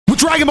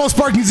Dragon Ball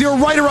Sparking Zero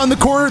right around the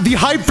corner, the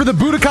hype for the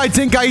Budokai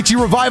Tenkaichi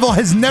revival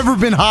has never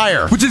been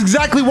higher, which is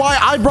exactly why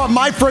I brought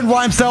my friend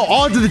Rhymestyle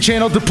onto the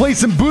channel to play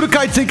some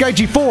Budokai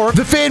Tenkaichi 4,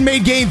 the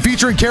fan-made game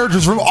featuring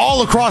characters from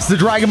all across the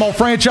Dragon Ball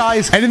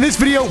franchise. And in this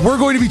video, we're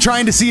going to be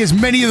trying to see as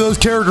many of those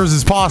characters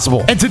as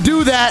possible. And to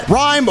do that,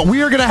 Rhyme,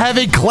 we are going to have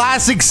a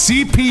classic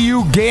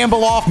CPU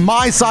gamble off,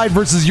 my side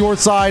versus your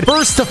side.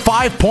 First to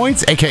 5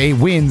 points, aka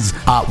wins,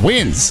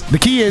 wins. The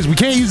key is we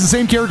can't use the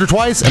same character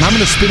twice, and I'm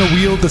going to spin a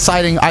wheel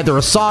deciding either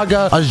a saga,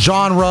 a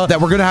genre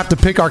that we're going to have to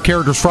pick our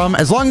characters from.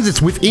 As long as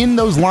it's within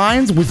those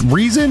lines with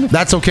reason,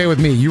 that's okay with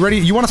me. You ready?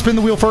 You want to spin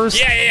the wheel first?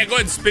 Yeah, go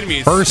ahead and spin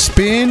me. First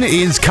spin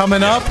is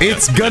coming up.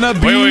 It's gonna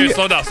be... Wait,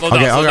 slow down.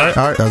 Okay, all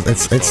right.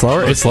 It's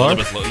slower.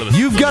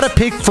 You've got to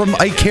pick from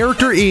a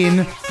character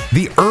in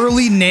the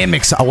early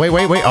Namek. Oh, wait.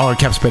 Oh, it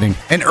kept spinning.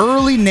 An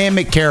early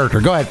Namek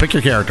character. Go ahead, pick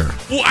your character.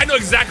 Well, I know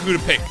exactly who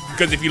to pick,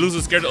 because if you lose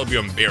this character, it'll be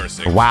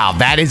embarrassing. Wow,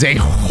 that is a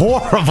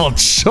horrible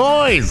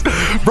choice.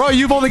 Bro,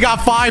 you've only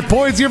got 5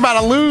 points. You're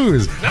about to lose.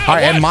 No, all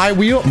right, and my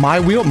wheel.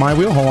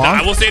 Hold on.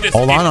 I will say this.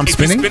 Hold on, I'm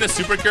spinning. If you spin a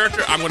super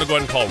character, I'm going to go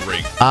ahead and call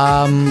Rig.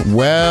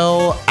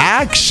 Well,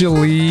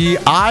 actually,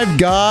 I've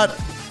got...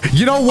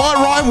 You know what,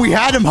 Ryan? We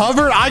had him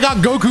hovered. I got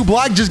Goku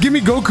Black. Just give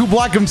me Goku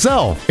Black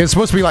himself. It's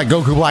supposed to be like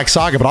Goku Black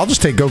Saga, but I'll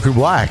just take Goku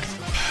Black.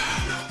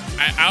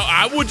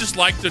 I would just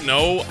like to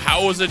know,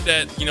 how is it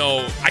that, you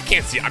know, I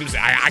can't see.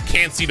 I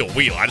can't see the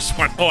wheel. I just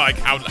want to know, like,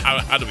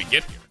 how do we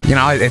get here? You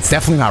know, it's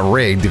definitely not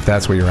rigged, if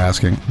that's what you're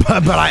asking.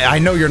 But I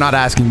know you're not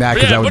asking that,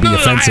 because that would be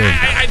offensive.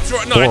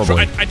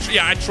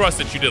 I trust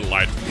that you didn't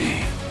lie to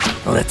me.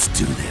 Let's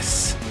do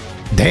this.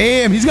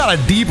 Damn, he's got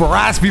a deep,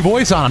 raspy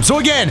voice on him. So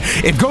again,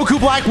 if Goku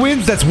Black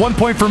wins, that's 1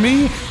 point for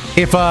me.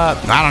 If, I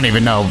don't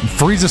even know,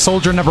 Frieza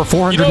Soldier number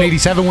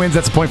 487 wins,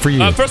 that's a point for you.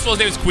 First of all, his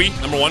name is Kui,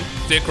 number 1.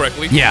 Say it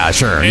correctly. Yeah,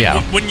 sure, and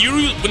yeah. When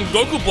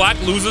Goku Black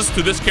loses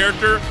to this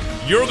character,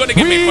 you're gonna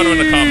get made fun of in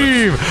the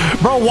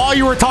comments. Bro, while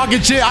you were talking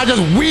shit, I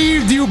just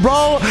weaved you,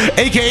 bro.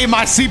 AKA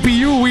my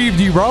CPU weaved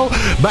you, bro.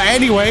 But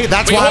anyway,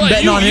 that's why I'm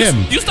betting on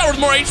him. You start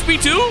with more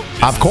HP too?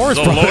 Of course,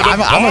 bro.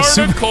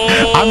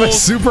 I'm a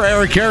super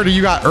era character.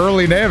 You got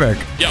early Namek.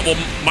 Yeah, well,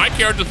 my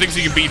character thinks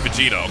he can beat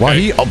Vegeta.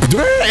 Okay? Well,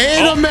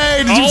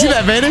 anime. Did you see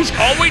that advantage?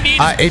 All we need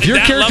if your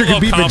character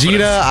could beat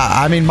Vegeta,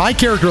 I mean, my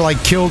character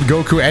like killed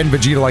Goku and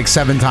Vegeta like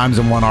 7 times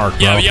in one arc,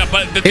 bro. Yeah,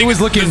 but it was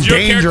looking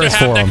dangerous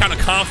for him. That kind of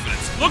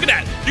confidence. Look at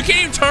that. You can't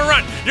even turn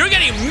around. You're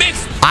getting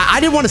mixed. I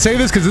didn't want to say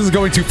this because this is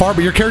going too far,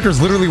 but your character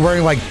is literally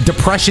wearing like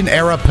Depression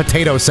era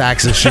potato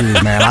sacks as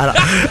shoes, man.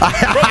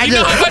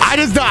 I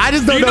just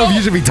don't know if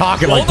you should be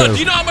talking like this. Do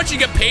you know how much you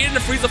get paid in the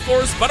Frieza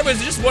Force? By the way,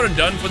 is it just one and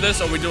done for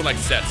this, or are we doing like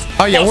sets?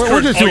 Oh yeah,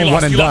 we're just doing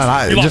one and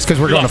done. Just because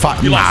we're going to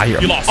fight. Nah, here.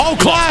 Oh,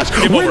 Clash!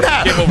 Win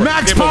that!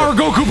 Max Power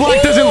Goku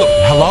Black doesn't look.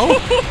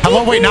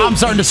 Hello. Wait, now I'm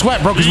starting to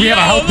sweat, bro, because we have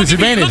a health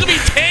disadvantage. Look at me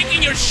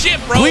tanking your shit,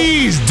 bro.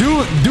 Please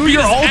do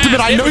your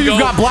ultimate. I know you've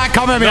got Black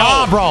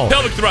Kamehameha, bro.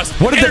 Pelvic thrust.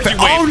 What did they?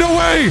 Oh no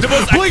way!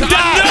 Blink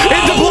that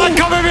into Black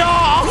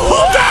Kamehameha.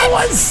 Oh, that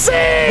was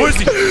sick.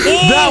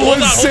 That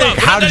was sick.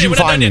 How did you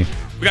find me?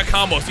 We got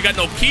combos. You got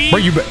no key,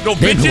 no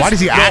bitches, why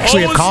does he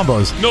actually have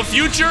combos? No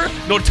future,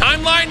 no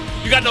timeline.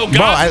 You got no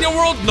gods in your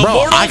world, no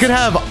mortals. I could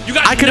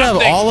have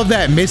all of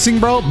that missing,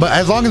 bro. But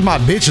as long as my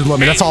bitches love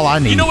me, that's all I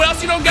need. You know what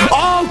else you don't got?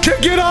 Oh,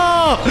 kick it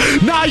up!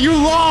 Nah, you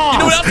lost. You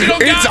know what else you don't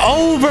got? It's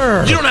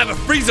over. You don't have a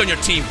Frieza on your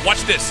team.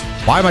 Watch this.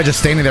 Why am I just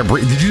standing there?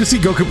 Did you just see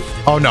Goku?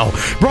 Oh no,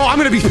 bro, I'm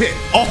gonna be hit.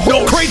 Oh,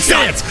 no, great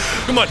stance.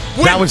 Come on,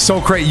 win. That was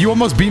so great. You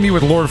almost beat me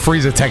with Lord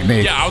Frieza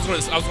technique. Yeah, I was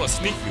gonna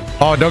sneak you.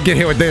 Oh, don't get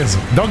hit with this.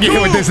 Don't get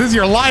hit with this. This is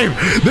your life.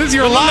 This is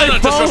your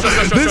life, bro.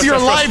 This is your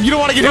life. You don't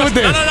want to get hit with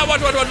this. No.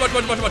 Watch.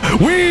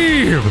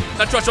 Weave.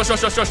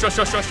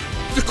 Trust.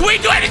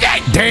 Queen, do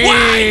anything. Damn.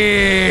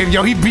 Why?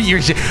 Yo, he beat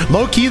your shit.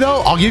 Low key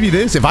though, I'll give you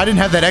this. If I didn't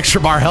have that extra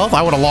bar health,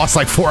 I would have lost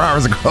like 4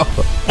 hours ago.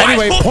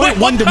 Anyway, point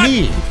 1 to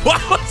me.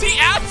 What was he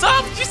ass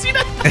up? Did you see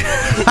that?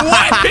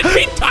 Why did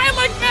he die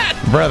like that?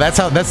 Bro, that's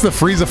the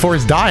Frieza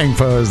Force dying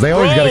pose. They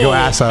always got to go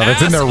ass up.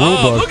 It's in their rule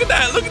book. Look at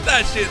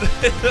that shit.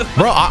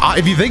 Bro,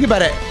 if you think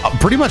about it,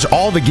 pretty much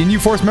all the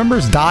Ginyu Force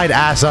members died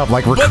ass up.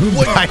 Like Raccoon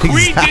died.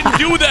 We didn't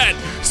do that.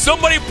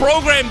 Somebody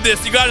programmed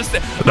this. You gotta stay.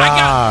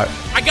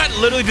 I got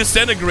literally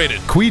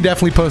disintegrated. Kui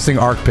definitely posting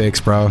arc pics,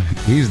 bro.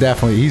 He's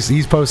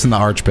posting the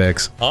arch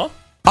pics. Huh?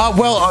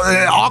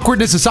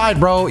 Awkwardness aside,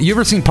 bro, you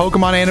ever seen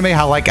Pokemon anime?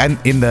 How like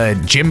in the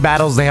gym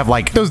battles they have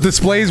like those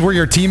displays where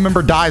your team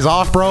member dies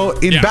off, bro?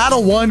 In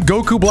Battle 1,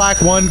 Goku Black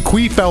won,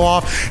 Kui fell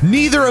off.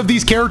 Neither of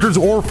these characters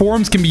or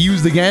forms can be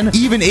used again,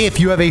 even if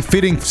you have a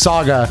fitting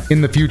saga in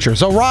the future.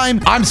 So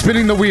Rhyme, I'm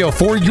spinning the wheel.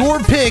 For your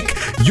pick,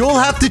 you'll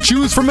have to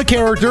choose from a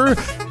character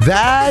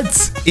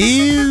that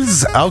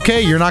is...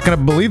 Okay, you're not gonna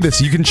believe this.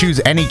 You can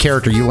choose any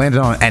character. You landed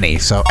on any,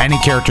 so any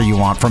character you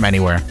want from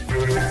anywhere.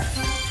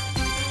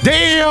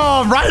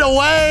 Damn, right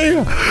away.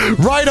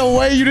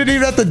 You didn't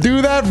even have to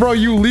do that, bro.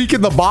 You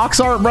leaking the box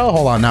art, bro.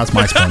 Hold on, now it's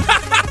my spin.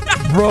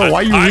 Bro, why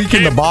are you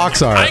leaking the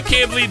box art? I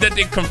can't believe that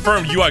they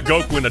confirmed you are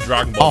Goku in the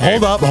Dragon Ball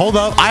game. Hold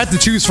up. I have to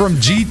choose from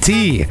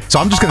GT. So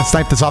I'm just going to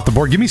snipe this off the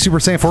board. Give me Super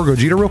Saiyan 4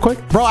 Gogeta real quick.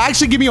 Bro,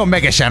 actually give me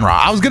Omega Shenron.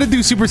 I was going to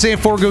do Super Saiyan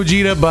 4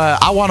 Gogeta,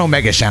 but I want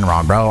Omega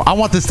Shenron, bro. I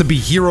want this to be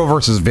hero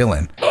versus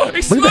villain. Oh, look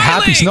at the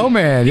happy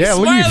snowman. Yeah,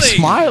 look at you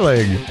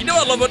smiling. You know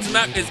what I love about this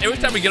map is every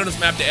time we get on this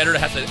map, the editor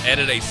has to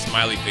edit a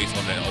smiley face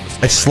on the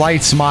snowman. A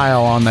slight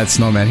smile on that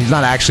snowman. He's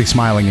not actually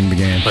smiling in the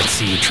game. Let's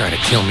see you try to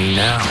kill me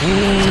now.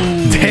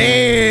 Ooh.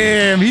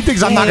 Damn, he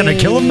thinks I'm not going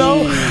to kill him,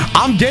 though?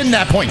 I'm getting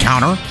that point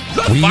counter.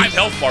 You have 5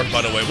 health bars,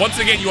 by the way. Once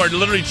again, you are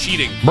literally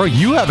cheating. Bro,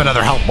 you have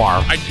another health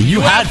bar. You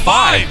had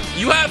 5.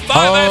 You had 5.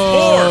 I had 4.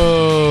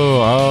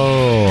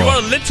 Oh. You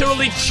are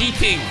literally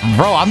cheating.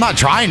 Bro, I'm not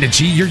trying to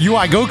cheat. You're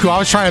UI Goku. I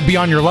was trying to be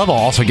on your level.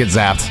 Also get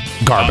zapped.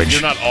 Garbage.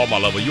 You're not all my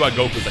level. UI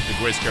Goku is like the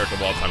greatest character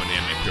of all time in the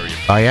anime, period.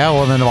 Oh, yeah?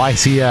 Well, then why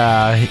is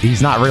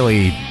he's not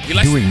really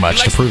doing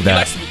much to prove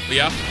that.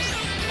 Yeah.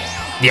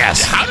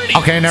 Yes.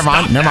 Okay, never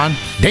mind.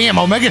 Damn,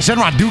 Omega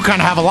Shenron do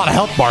kind of have a lot of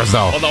health bars,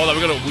 though. Hold on.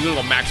 We're gonna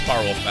go max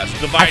power real fast.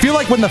 I feel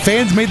like when the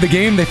fans made the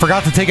game, they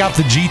forgot to take out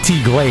the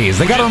GT Glaze.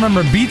 They got to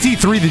remember,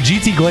 BT3, the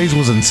GT Glaze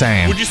was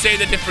insane. Would you say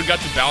that they forgot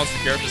to balance the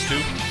characters,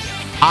 too?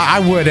 I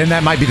would, and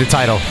that might be the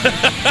title.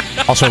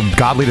 Also,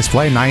 godly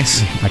display.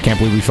 Nice. I can't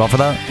believe we fell for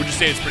that. Would you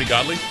say it's pretty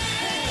godly?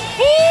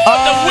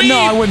 Ooh, no,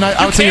 I wouldn't.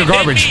 I would say you're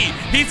garbage.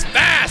 He's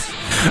fast.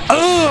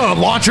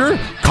 Launcher,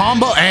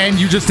 combo, and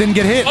you just didn't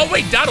get hit. Oh,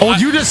 wait,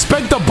 you just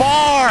spent the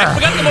bar. I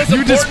forgot the most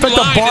you just spent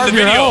the bar of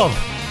your health.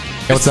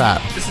 What's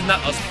that? This is not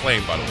us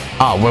playing, by the way.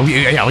 Oh, well,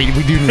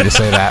 we do need to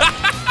say that.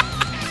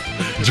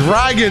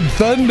 Dragon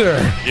Thunder.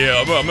 Yeah,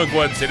 I'm gonna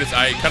go ahead and say this.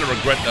 I kind of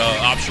regret the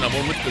option I'm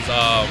on with because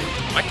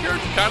my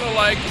character kind of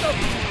like,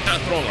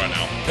 kind of throwing right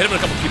now. Hit him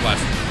with a couple key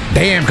blasts.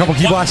 Damn, couple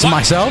key blasts to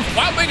myself.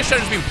 Why Omega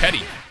Shenron's being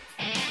petty?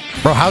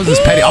 Bro, how's this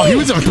petty? Oh, he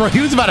was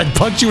about to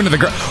punch you into the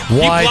ground.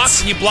 What?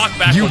 He blocked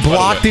back. You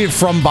blocked it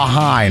from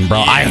behind, bro.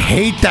 Yeah. I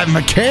hate that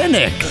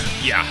mechanic.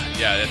 Yeah,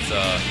 that's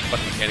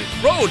fucking mechanic.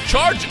 Bro,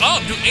 charge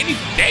up, do any.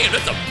 Damn,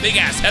 that's a big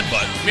ass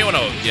headbutt. You may want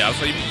to,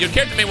 so your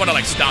character may want to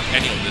like stop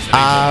any of this.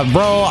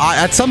 Bro,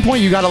 at some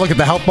point you got to look at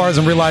the health bars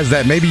and realize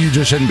that maybe you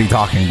just shouldn't be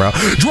talking, bro.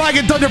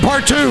 Dragon Thunder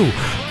Part 2.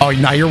 Oh,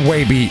 nah, you're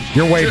way beat.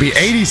 You're way beat.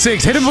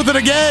 86. Hit him with it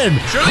again.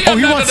 Oh,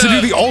 he wants to do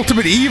the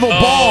ultimate evil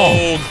ball.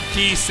 Oh,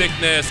 key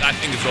sickness. I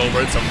think it's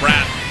over. It's a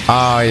wrap.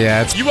 Oh,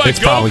 yeah, it's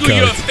probably Goku,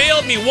 you have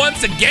failed me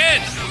once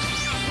again.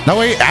 No,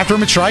 wait, after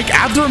image strike?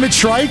 After image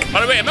strike?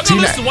 By the way, am I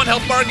going to lose the 1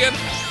 health bar again?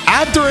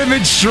 After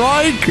image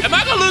strike? Am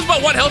I going to lose my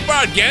 1 health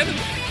bar again?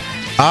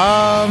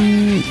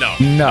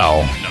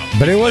 No.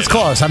 But it was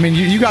close. I mean,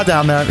 you got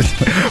down there.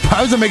 I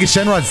was Omega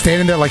Shenron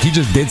standing there like he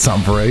just did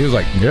something for it. He was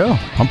like, yeah,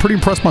 I'm pretty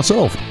impressed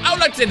myself. I would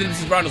like to say that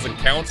this round doesn't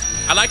count.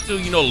 I like to,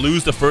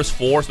 lose the first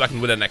 4 so I can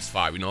win the next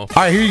 5, All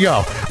right, here you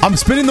go. I'm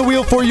spinning the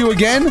wheel for you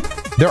again.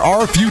 There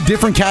are a few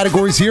different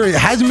categories here. It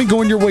hasn't been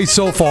going your way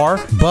so far,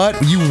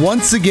 but you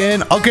once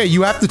again, okay,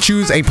 you have to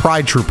choose a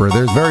Pride Trooper.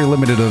 There's very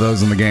limited of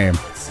those in the game.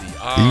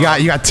 You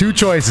got 2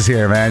 choices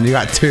here, man. You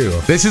got 2.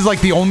 This is like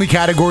the only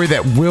category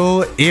that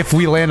will, if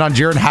we land on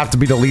Jiren, have to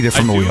be deleted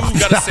from the wheel. I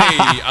gotta say,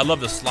 I love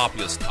the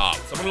sloppiest top,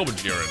 so I'm gonna go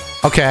with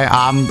Jiren. Okay,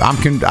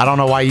 I don't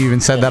know why you even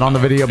said that on the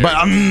video, but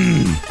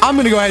I'm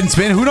gonna go ahead and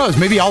spin. Who knows?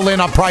 Maybe I'll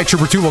land on Pride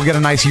Trooper 2. We'll get a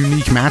nice,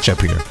 unique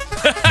matchup here.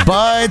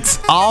 But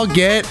I'll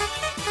get.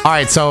 All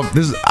right, so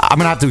I'm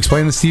gonna have to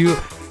explain this to you.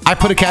 I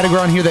put a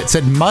category on here that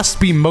said must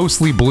be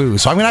mostly blue.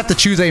 So I'm going to have to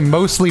choose a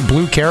mostly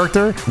blue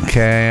character.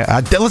 Okay,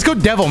 let's go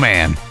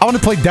Devilman. I want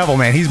to play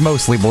Devilman. He's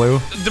mostly blue.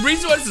 The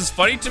reason why this is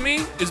funny to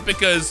me is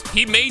because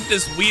he made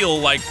this wheel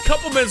like a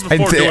couple minutes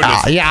before doing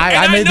this. Yeah,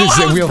 I made this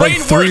wheel like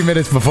 3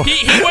 minutes before.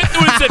 He went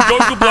through and said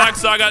Goku Black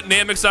Saga,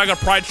 Namek Saga,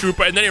 Pride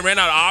Trooper, and then he ran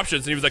out of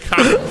options. And he was like, he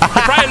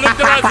probably looked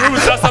around his room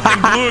and saw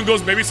something blue and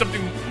goes, maybe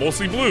something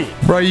mostly blue.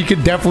 Bro, you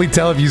can definitely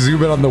tell if you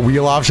zoom in on the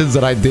wheel options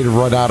that I did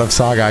run out of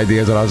Saga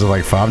ideas, and I was just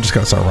like, I'm just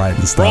going to start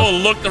writing stuff. Bro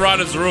looked around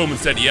his room and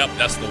said, yep,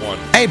 that's the one.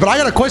 Hey, but I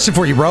got a question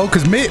for you, bro,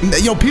 because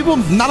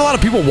not a lot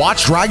of people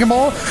watch Dragon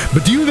Ball,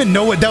 but do you even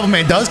know what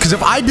Devilman does? Because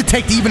if I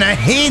detect even a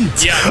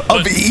hint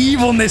of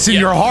evilness in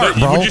your heart,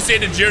 bro. Would you say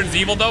that Jiren's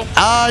evil, though?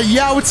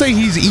 Yeah, I would say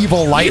he's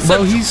evil light,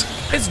 bro.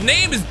 His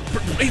name is,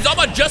 he's all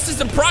about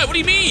justice and pride. What do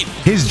you mean?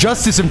 His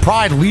justice and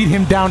pride lead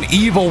him down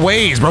evil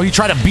ways, bro. He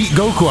tried to beat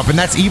Goku up, and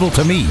that's evil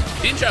to me.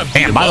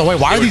 And by the way,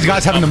 why are these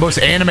guys having the most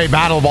anime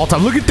battle of all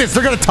time? Look at this.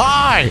 They're going to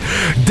tie.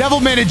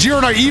 Devilman and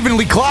Jiren are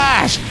evenly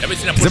clashed. Does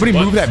somebody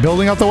move that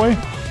building out the way?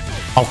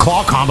 Oh,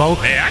 claw combo.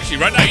 Hey, actually,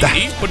 right now,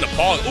 he's putting a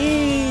paw.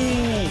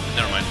 Ooh.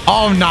 Never mind.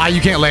 Oh, nah,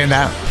 you can't land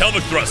that.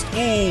 Pelvic thrust.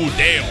 Ooh,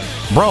 damn.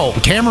 Bro,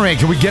 cameraman,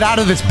 can we get out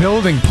of this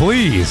building,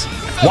 please?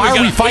 Why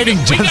are we fighting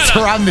just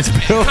around this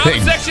building?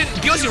 Comment section,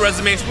 give us your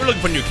resumes. We're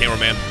looking for a new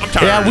cameraman. I'm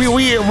tired.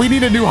 Yeah, we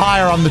need a new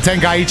hire on the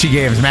Tenkaichi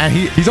games, man.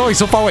 He's always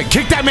so far away.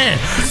 Kick that man.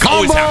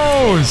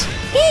 Combos.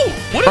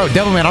 Woo! Bro,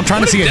 Devilman, I'm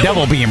trying to see a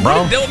devil beam,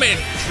 bro. Devilman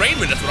trained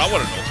me. That's what I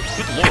want to know.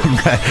 Good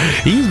Lord.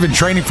 He's been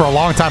training for a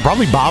long time.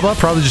 Probably Baba.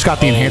 Probably just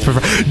got the enhancement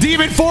for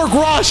Demon Fork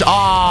Rush.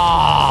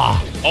 Ah.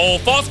 Oh,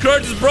 false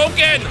courage is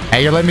broken.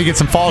 Hey, you're letting me get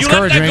some false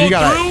courage, man.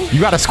 You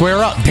gotta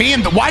square up.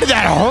 Damn, why did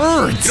that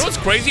hurt? You know what's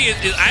crazy?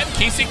 Is I have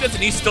key sickness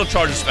and he still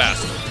charges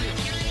fast.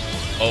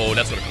 Oh,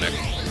 that's gonna connect.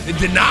 It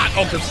did not.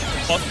 Oh, because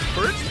false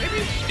courage,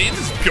 maybe? It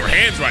is pure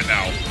hands right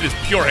now. It is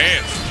pure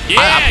hands.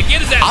 Yeah,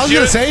 get his ass. I was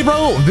gonna say,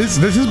 bro, this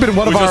has been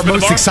one of our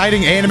most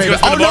exciting anime.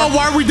 Oh no,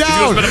 why are we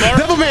down?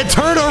 Devilman,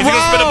 turn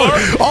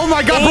around! Oh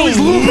my god, bro, he's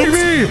looping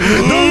me!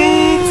 The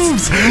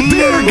loops!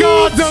 Dear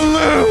God, the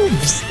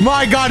loops!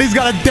 My god, he's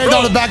got a dent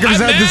on the back of his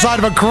head, the side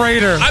of a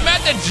crater. I'm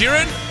at that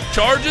Jiren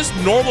charges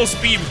normal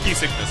speed with key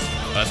sickness.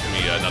 That's gonna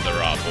be another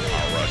full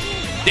power rush.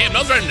 Damn, that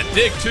was right in the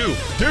dig too.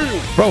 Dude.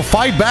 Bro,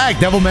 fight back,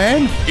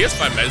 Devilman. He is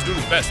fighting back. He's doing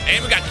his best.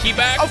 And we got key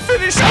back. I'll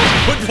finish you.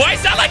 But why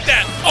is that like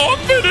that? I'll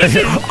finish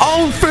you.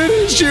 I'll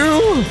finish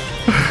you.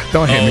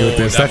 Don't hit me with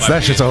this.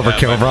 That's just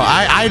overkill, bro.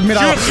 I admit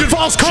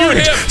false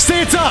courage.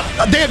 Stance up.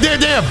 Damn.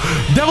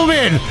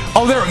 Devilman.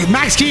 Oh, there.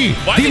 Max key.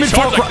 Why did he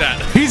charge like that?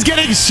 He's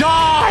getting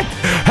shot.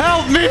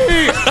 Help me.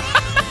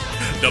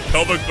 The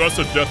pelvic thrust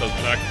of death has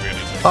been activated.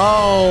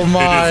 Oh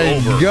my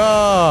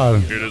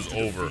god. It is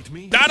over.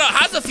 Dada,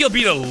 how's it feel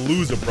being a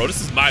loser, bro? This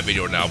is my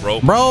video now,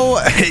 bro. Bro,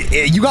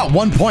 you got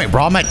 1 point,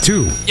 bro. I'm at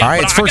 2. Yeah, all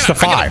right, it's first to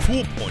 5. I got a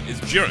pool point. It's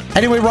Jiren.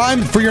 Anyway,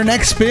 Rhyme, for your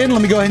next spin,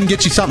 let me go ahead and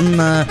get you something.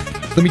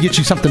 Let me get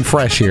you something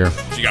fresh here.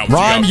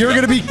 Rhyme, you're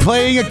gonna be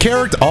playing a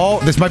character.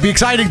 Oh, this might be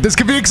exciting. This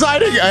could be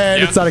exciting,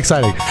 and it's not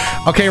exciting.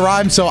 Okay,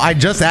 Rhyme. So I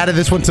just added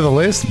this one to the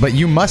list, but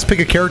you must pick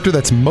a character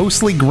that's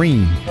mostly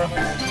green.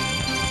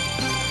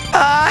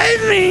 I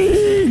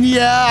mean,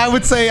 yeah, I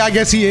would say, I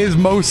guess he is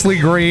mostly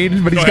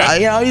green, but he's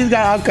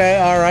got, okay,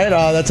 all right.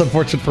 That's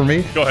unfortunate for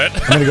me. Go ahead.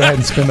 I'm going to go ahead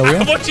and spin the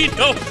wheel. What you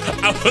know,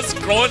 I was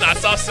scrolling, I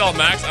saw Cell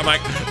Max. I'm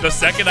like, the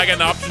second I get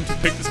an option to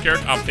pick this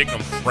character, I'm picking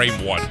him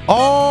frame 1.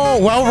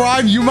 Oh, well,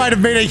 Ryan, you might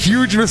have made a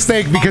huge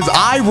mistake because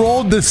I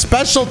rolled the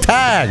special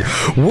tag,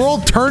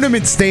 World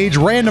Tournament Stage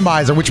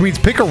Randomizer, which means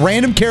pick a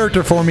random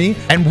character for me,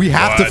 and we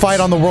have to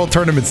fight on the World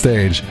Tournament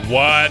Stage.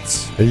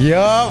 What?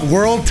 Yeah,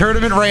 World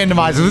Tournament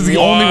Randomizer. This is the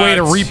only way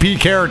to repeat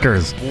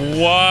characters.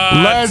 What?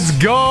 Let's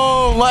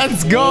go.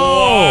 Let's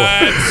go.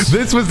 What?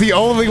 This was the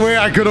only way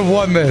I could have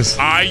won this.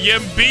 I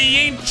am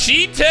being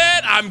cheated.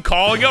 I'm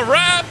calling a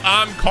ref.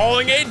 I'm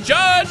calling a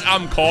judge.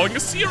 I'm calling a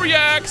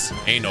Syriax.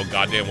 Ain't no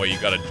goddamn way you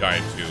got a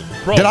giant too.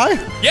 Bro. Did I?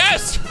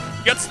 Yes.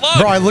 You got slugged.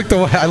 Bro, I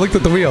looked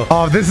at the wheel.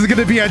 Oh, this is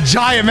gonna be a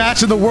giant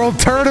match in the World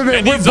Tournament.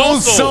 And we're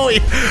both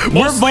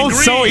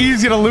so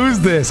easy to lose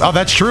this. Oh,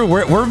 that's true.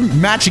 We're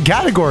matching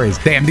categories.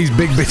 Damn, these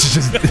big bitches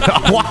just.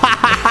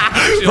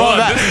 Actually, bro,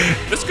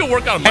 this could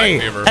work out in my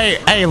favor.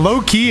 Hey,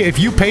 low key, if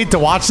you paid to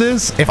watch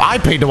this, if I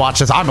paid to watch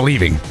this, I'm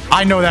leaving.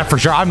 I know that for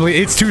sure.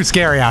 It's too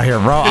scary out here,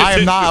 bro. I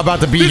am not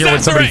about to be here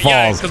when somebody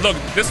falls. Because look,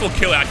 this will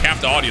kill like half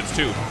the audience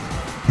too.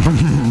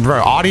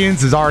 Bro,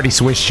 audience is already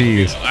Swiss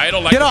cheese. I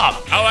don't like. Get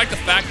up! I don't like the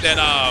fact that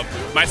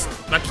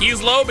my key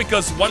is low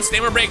because one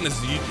stamina break and this.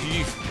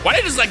 Why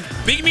did they just like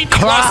beat me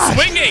while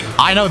swinging?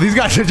 I know these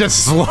guys should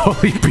just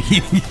slowly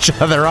beat each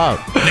other up.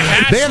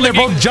 Damn, they're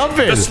both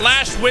jumping. The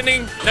slash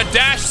winning, the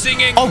dash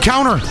singing. Oh,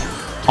 counter!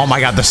 Oh my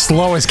god, the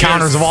slowest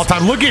counters of all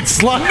time. Look at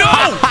Slug. No!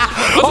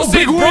 Oh,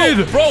 big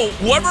win! Bro,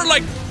 whoever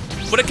like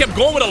would have kept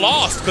going would have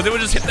lost because they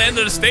would just hit the end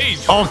of the stage.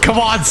 Oh, come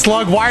on,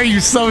 Slug. Why are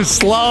you so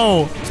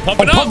slow? Pump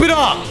it up. Pump it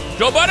up.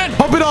 Joe Budden.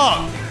 Pump it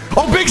up.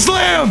 Oh, big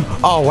slam.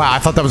 Oh, wow. I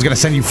thought that was going to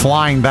send you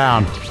flying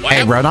down.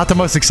 Hey, bro, not the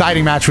most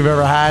exciting match we've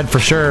ever had for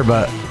sure,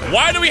 but.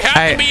 Why do we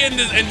have to be in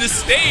this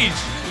stage?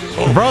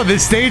 Bro,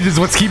 this stage is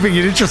what's keeping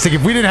it interesting.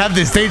 If we didn't have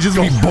this stage, this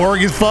would be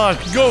boring as fuck.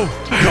 Go.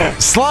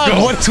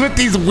 Slug, what's with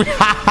these? Oh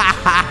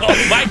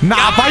my God.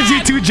 Nah, if I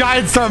see two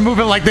giants start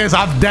moving like this,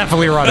 I'm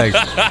definitely running.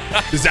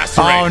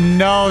 Disaster Oh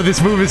no,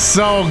 this move is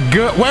so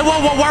good. Wait,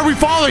 why are we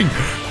falling?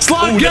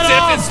 Slug, get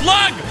up!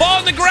 Slug, fall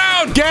on the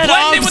ground. Get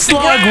up,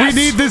 Slug. We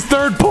need this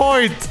 3rd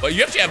point. Well,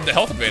 you actually have the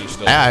health advantage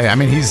still. I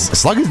mean,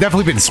 Slug has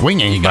definitely been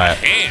swinging, but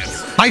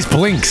nice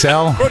blink,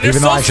 Cell. Bro,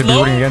 even though I should be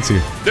rooting against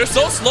you. They're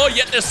so slow,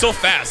 yet they're so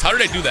fast. How did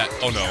they do that?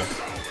 Oh no!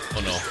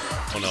 Oh no!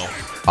 Oh no!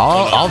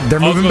 Oh, they're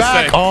moving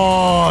back.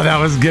 Oh, that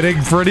was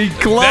getting pretty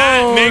close.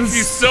 That makes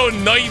you so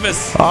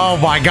nervous. Oh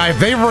my god, if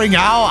they ring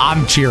out,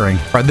 I'm cheering.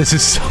 Bro, this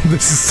is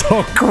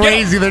so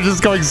crazy. They're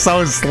just going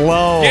so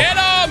slow. Get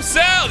him,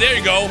 Cell. There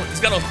you go. He's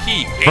got no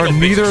key. Bro,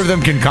 neither of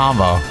them can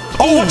combo.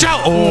 Oh, watch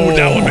out. Oh,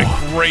 that would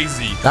have been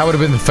crazy. That would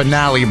have been the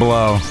finale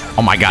blow.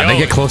 Oh my god, they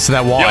get close to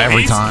that wall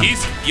every time.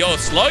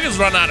 Slug has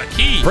run out of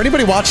key. For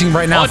anybody watching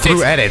right now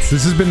through edits,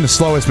 this has been the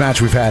slowest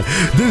match we've had.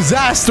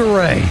 Disaster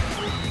Ray.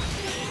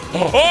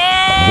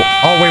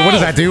 Oh, wait, what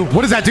does that do?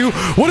 What does that do?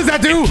 What does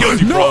that do? It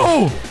kills you,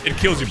 no! Bro. It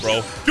kills you,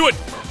 bro. Do it.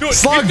 Do it.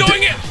 Slug. He's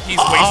doing it. He's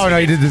wasting Oh, no,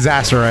 he did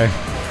Disaster Ray.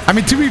 I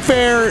mean, to be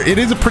fair, it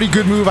is a pretty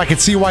good move. I can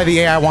see why the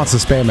AI wants to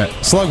spam it.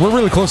 Slug, we're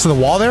really close to the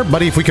wall there.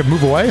 Buddy, if we could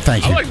move away,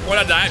 thank you. I like when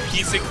I died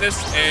key sickness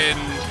and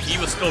he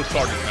was still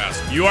charging fast.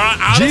 You are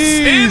out of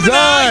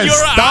stamina.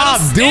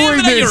 Stop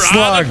doing this,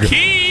 Slug.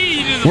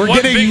 We're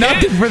getting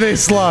nothing for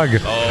this,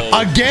 Slug.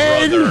 Oh,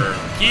 again? Brother.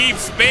 Keep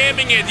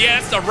spamming it. Yeah,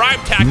 that's the right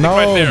tactic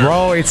right there. No,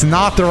 bro, it's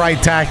not the right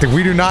tactic.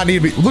 We do not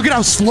need to be. Look at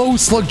how slow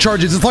Slug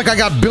charges. It's like I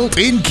got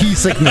built-in key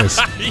sickness.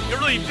 You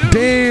really do.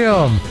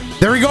 Damn.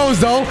 There he goes,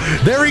 though.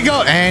 There he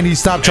go. And he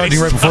stopped charging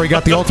right before he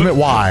got the ultimate.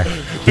 Why?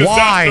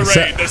 Why?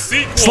 The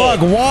sequel.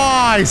 Slug,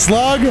 why?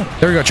 Slug?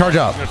 There we go. Charge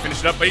up. He's gonna finish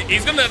it up.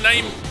 He's gonna not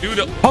even do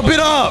the. Pump it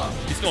up.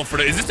 He's going for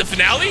the. Is this the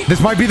finale?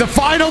 This might be the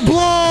final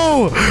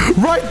blow.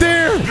 Right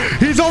there.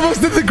 He's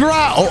almost at the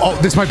ground. Oh,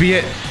 this might be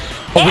it.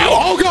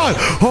 Oh, God.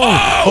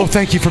 Oh,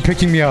 thank you for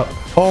picking me up.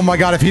 Oh, my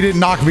God. If he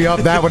didn't knock me up,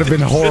 that would have been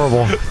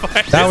horrible.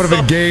 That would have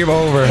been game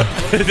over.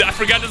 I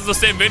forgot this is the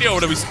same video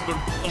that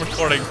we're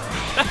recording.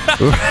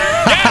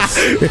 Yes!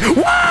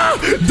 Wow!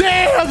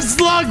 Damn,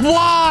 Slug,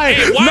 why?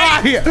 Hey,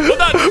 why?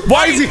 Hold on.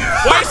 Why is he?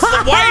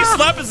 Why he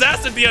slap his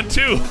ass at the end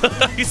too?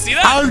 You see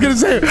that? I was gonna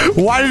say,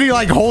 why did he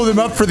like hold him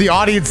up for the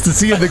audience to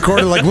see in the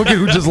corner? Like, look at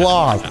who just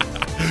lost.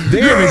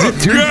 Damn, is it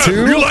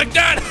 2-2? You like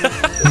that?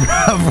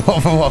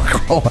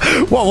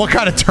 Whoa, what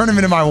kind of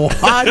tournament am I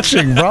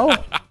watching, bro?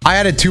 I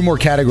added 2 more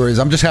categories.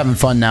 I'm just having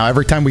fun now.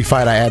 Every time we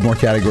fight, I add more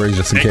categories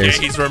just in case.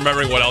 He's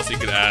remembering what else he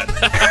could add.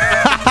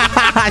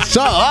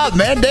 Shut up,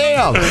 man.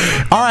 Damn.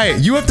 All right,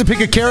 you have to pick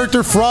a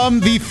character from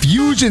the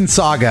Fusion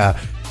Saga.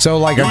 So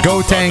like a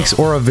Gotenks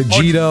or a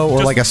Vegito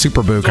or like a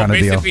Super Buu kind of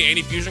deal. Basically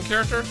any fusion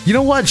character? You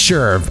know what?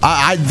 Sure.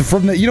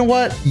 You know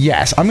what?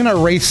 Yes. I'm gonna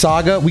erase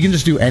Saga. We can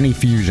just do any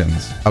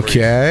fusions.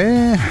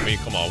 Okay. I mean,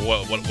 come on.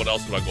 What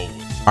else do I go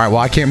with? All right. Well,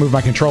 I can't move my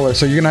controller,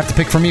 so you're gonna have to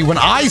pick for me when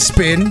I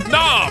spin.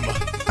 Nom.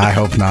 I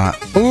hope not.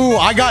 Ooh,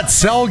 I got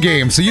Cell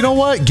game. So you know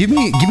what? Give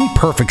me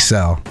perfect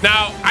Cell.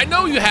 Now I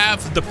know you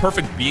have the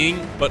perfect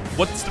being, but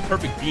what's the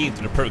perfect being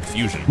to the perfect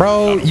fusion?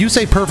 Bro, you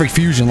say perfect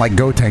fusion like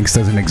Gotenks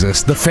doesn't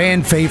exist. The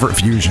fan favorite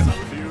fusion.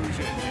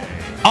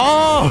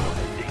 Oh!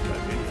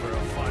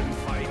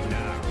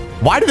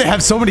 Why do they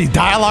have so many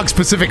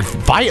dialogue-specific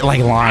fight-like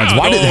lines?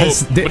 Why did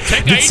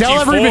Cell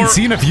ever even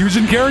seen a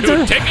fusion character?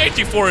 Dude,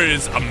 tenkaichi 4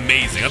 is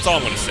amazing. That's all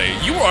I'm gonna say.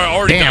 You are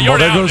already. Damn, bro,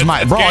 there goes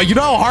my bro. You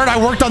know how hard I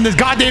worked on this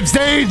goddamn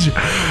stage.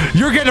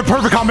 You're getting a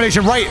perfect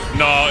combination right.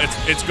 No,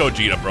 it's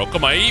Gogeta, bro.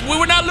 Come on, we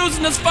were not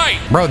losing this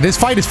fight. Bro, this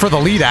fight is for the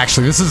lead.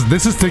 Actually, this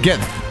is to get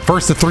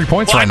first to 3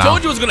 points right now. I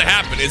told you what's gonna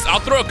happen is I'll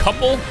throw a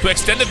couple to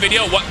extend the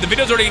video. The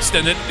video's already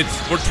extended.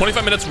 We're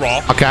 25 minutes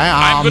raw. Okay,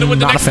 I'm gonna win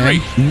the next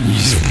 3.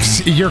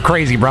 You're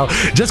crazy, bro.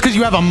 Just because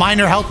you have a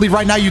minor health lead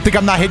right now, you think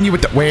I'm not hitting you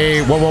with the...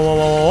 Wait,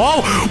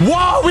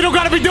 whoa. We don't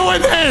got to be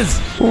doing this.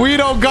 We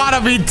don't got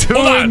to be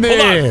doing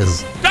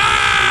this. Die!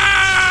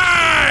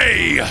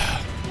 Yeah,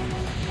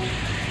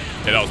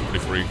 that was pretty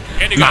free.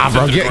 Nah,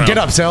 bro, get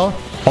up, Cell.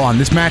 Hold on,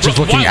 this match is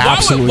looking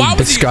absolutely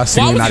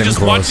disgusting. Why not even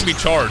close. Why would he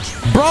just want to be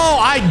charged?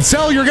 Bro,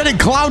 Cell, you're getting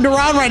clowned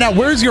around right now.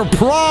 Where's your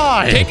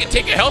pride?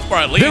 Take a health bar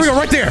at least. There we go,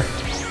 right there.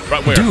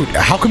 Right where? Dude,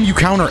 how come you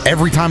counter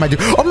every time I do?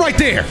 I'm right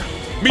there.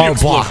 Medium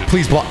block.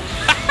 Please block.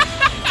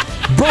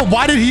 Bro,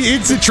 why did he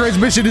instant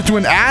transmission into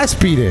an ass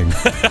beating?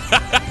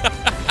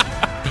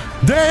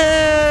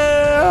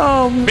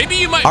 Damn. Maybe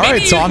you might. All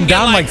right, so I'm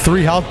down like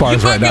 3 health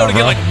bars right now, bro.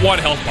 You might be able to get like 1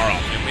 health bar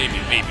off. Maybe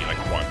like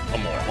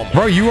one more.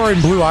 Bro, you are in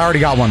blue. I already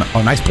got one.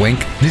 Oh, nice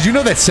blink. Did you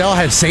know that Cell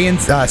has Saiyan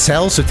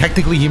cells, so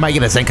technically he might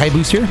get a Zenkai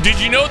boost here? Did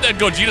you know that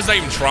Gogeta's not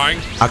even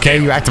trying?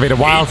 Okay, you activated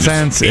Wild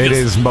Sense. It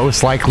is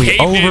most likely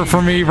over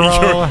for me,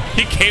 bro.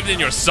 He caved in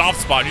your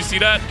soft spot. You see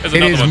that?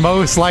 It is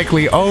most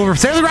likely over.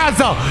 Save the ground,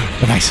 Cell.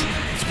 Oh, nice.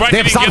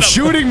 Damn, stop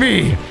shooting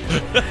me.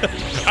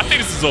 I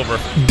think this is over.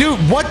 Dude,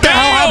 what the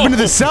hell happened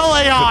to the Cell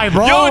AI,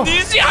 bro? Yo, did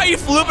you see how you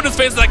flew up in his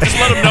face like just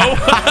let him know?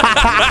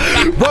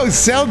 Bro,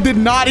 Cell did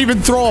not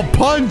even throw a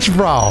punch,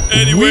 bro.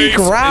 Anyways, weak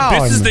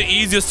round. This is the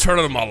easiest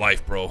tournament of my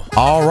life, bro.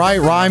 All right,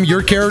 Rhyme,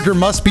 your character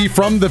must be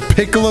from the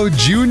Piccolo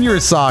Jr.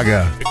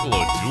 saga.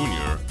 Piccolo Jr.?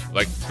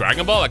 Like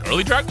Dragon Ball? Like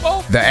early Dragon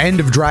Ball? The end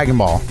of Dragon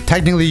Ball.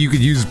 Technically, you could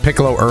use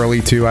Piccolo early,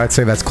 too. I'd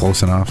say that's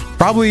close enough.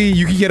 Probably,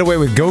 you could get away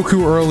with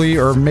Goku early,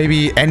 or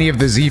maybe any of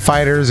the Z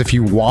fighters if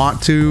you want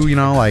to, you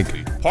know,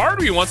 like... Part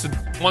of me wants to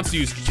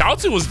use...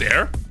 Chaozu was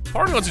there.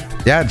 Part of me wants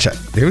to... Yeah,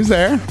 he was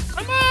there.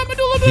 I'm gonna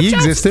do a little bit He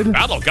existed.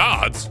 Battle of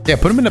Gods. Yeah,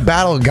 put him in the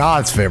Battle of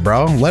Gods fit,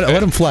 bro.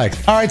 Let him flex.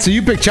 All right, so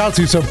you pick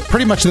Chaozu, so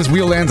pretty much this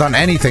wheel lands on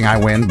anything I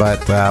win,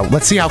 but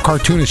let's see how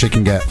cartoonish it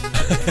can get.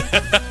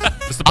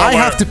 I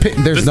have to pick.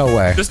 There's no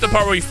way. This is the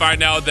part where you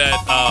find out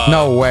that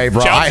no way,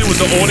 bro. Chaozu was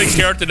the only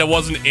character that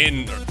wasn't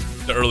in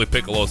the early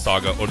Piccolo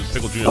saga or the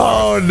Piccolo Jr. saga.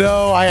 Oh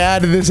no, I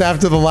added this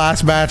after the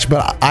last match,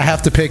 but I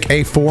have to pick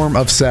a form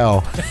of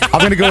Cell. I'm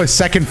gonna go with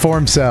second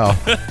form Cell.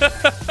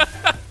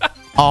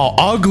 Oh,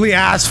 ugly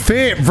ass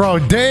fit, bro.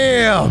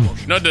 Damn.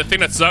 You know, the thing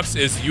that sucks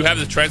is you have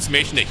the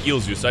transformation that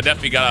heals you. So I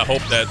definitely gotta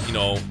hope that, you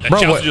know, that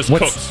bro, just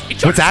cooks.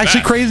 What's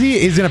actually crazy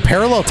is in a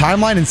parallel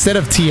timeline, instead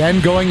of Tien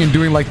going and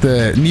doing like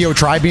the Neo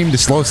Tri-Beam to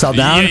slow Cell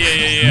down,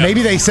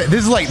 maybe they said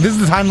this is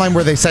the timeline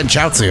where they sent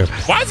Chaozu.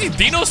 Why is he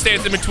Dino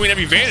stands in between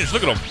every vantage?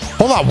 Look at him.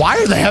 Hold on, why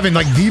are they having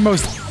like the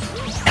most...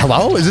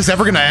 Hello? Is this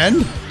ever gonna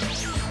end?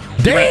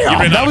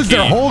 Damn, that was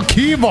their whole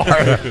key bar.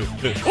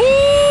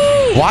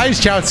 Ooh! Why is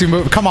Chaozu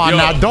move? Come on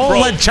now, don't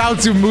let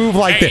Chaozu move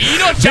like this. You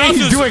know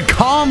He's doing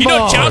combos. You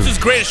know Chaozu's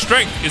greatest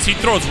strength is he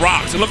throws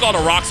rocks. And look at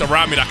all the rocks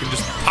around me that I can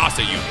just toss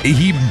at you.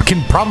 He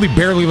can probably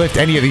barely lift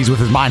any of these with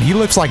his mind. He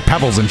lifts like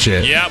pebbles and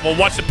shit. Yeah, well,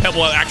 watch the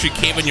pebble actually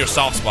cave in your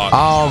soft spot.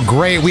 Oh,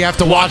 great. We have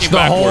to watch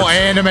the whole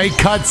anime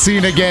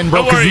cutscene again,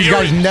 bro, because these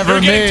guys never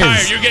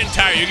miss. You're getting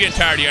tired. You're getting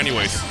tired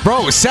anyways.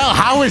 Bro, Cell,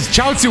 how is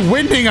Chaozu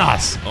winning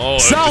us? Oh,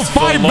 Cell,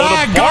 fight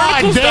back.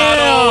 God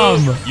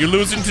damn. You're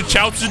losing to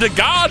Chaozu the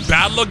God.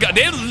 Battle of God.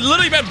 They've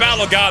literally been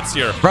Battle of Gods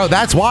here. Bro,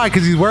 that's why,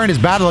 because he's wearing his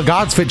Battle of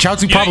Gods fit.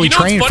 Chaozu probably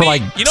trained for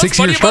like 6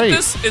 years straight.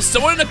 This is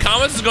someone in the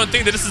comments is going to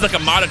think that this is like a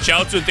mod of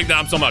Chaozu and think that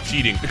I'm somehow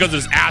cheating because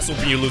it's ass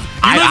whooping you lose.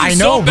 I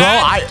know, so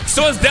bro.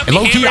 So it's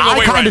definitely low-key,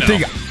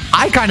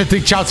 I kind of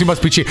think Chaozu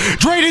must be cheating.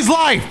 Drain his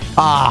life.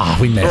 Ah,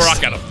 we missed. Throw a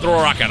rock at him. Throw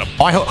a rock at him.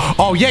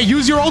 Oh, yeah.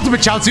 Use your ultimate,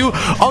 Chaozu.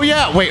 Oh,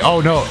 yeah. Wait.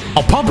 Oh, no.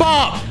 Oh, pump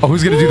up. Oh,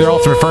 who's going to do their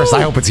ultimate first?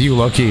 I hope it's you,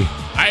 low-key.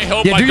 I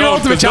hope do your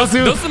ultimate,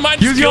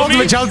 Chaozu. Use your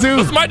ultimate, Chaozu.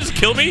 Doesn't mine just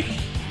kill me?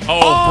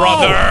 Oh,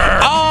 brother.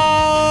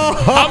 Oh.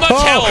 How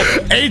much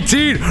health?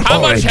 18.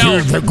 How much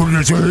health?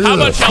 How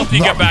much health do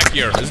you get back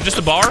here? Is it just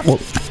a bar?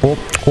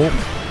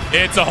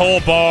 It's a whole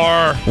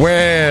bar.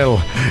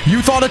 Well,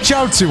 you thought a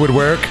Chaozu would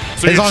work.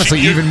 So it's honestly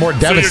even more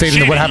devastating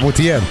than what happened with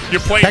TM.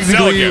 You're playing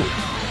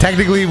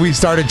technically, we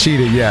started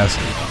cheating, yes.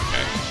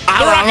 Okay.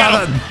 Throw a rock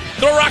at him.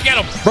 Throw a rock at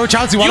him. Bro,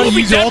 Chaozu, why don't you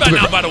use your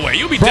ultimate? Now, by the way.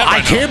 You'll be dead right now.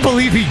 I can't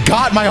believe he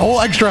got my whole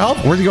extra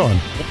health. Where's he going?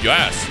 Whoop your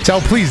ass. Cell,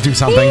 please do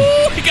something.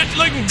 Ooh, he got you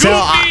looking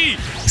goofy.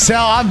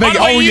 Cell, I'm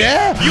begging. Oh,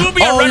 yeah? You would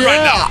be at red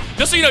right now.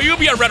 Just so you know, you would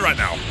be at red right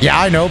now. Yeah,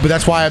 I know, but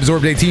that's why I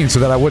absorbed 18, so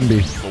that I wouldn't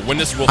be. But win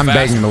this real I'm fast.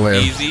 begging to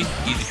live. Easy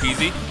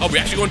peasy. Oh, we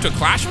actually going to a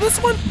clash for this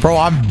one? Bro,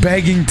 I'm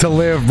begging to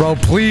live, bro.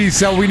 Please,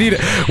 Cell, we need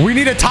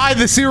to tie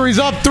the series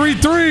up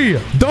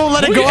 3-3. Don't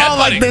let it go out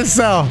like this,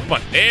 Cell. Come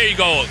on, there you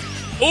go.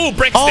 Ooh,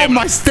 break stamina. Oh,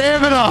 my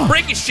stamina.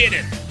 Break his shit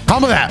in.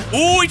 Come with that.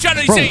 Ooh, he tried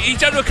to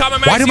do a combo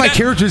match. Why do my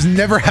characters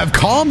never have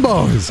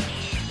combos?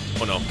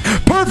 Oh, no.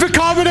 Perfect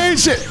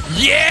combination.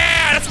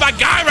 Yeah, that's my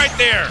guy right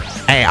there.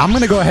 Hey, I'm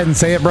going to go ahead and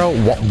say it, bro.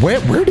 Where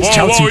does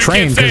Chaozu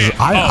train? Because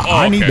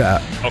I need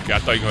that. Okay, I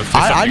thought you were going to say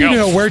something I need to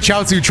know where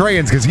Chaozu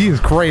trains because he is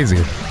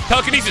crazy.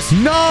 Telekinesis.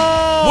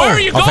 No. Where are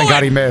you going? Oh, thank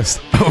God he missed.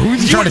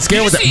 Who's he trying to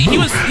scale with that?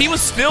 He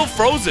was still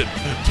frozen.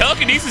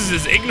 Telekinesis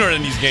is ignorant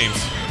in these games.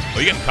 Oh,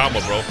 you got the combo,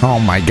 bro. Oh,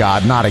 my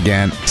God. Not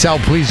again. Cell,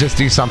 please just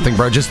do something,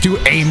 bro. Just do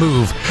a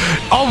move.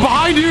 Oh,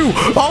 behind you.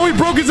 Oh, he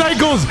broke his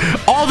ankles.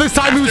 All this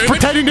time he was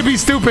pretending to be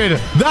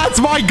stupid. That's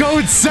my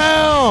goat,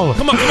 Cell.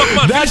 Come on.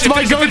 That's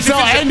my goat, Cell.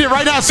 End it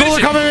right now. Solar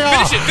coming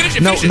off. Finish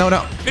it. No.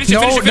 Finish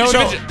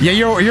it. Yeah,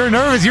 you're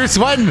nervous. You're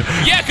sweating.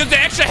 Yeah, because the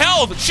extra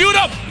health. Shoot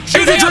him.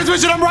 Shoot him.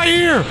 Transmission. I'm right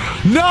here.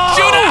 No.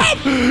 Shoot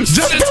him.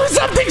 Just do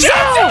something,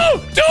 Cell.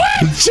 Do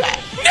it.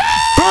 No!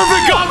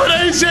 Perfect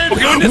combination!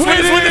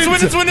 Win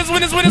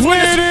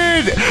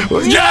it!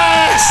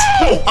 Yes!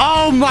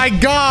 Oh my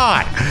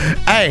God!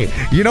 Hey,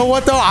 you know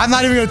what though? I'm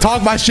not even gonna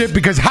talk my shit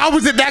because how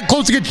was it that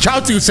close against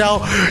Chaozu,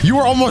 Cell? You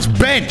were almost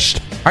benched.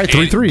 All right,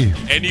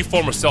 3-3. Any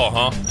form of Cell,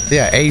 huh?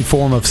 Yeah, a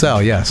form of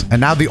Cell, yes. And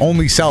now the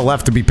only Cell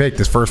left to be picked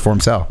is first form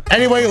Cell.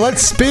 Anyway,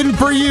 let's spin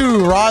for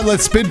you, Rod.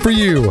 Let's spin for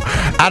you.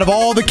 Out of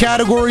all the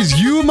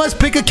categories, you must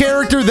pick a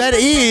character that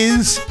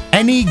is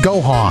any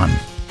Gohan.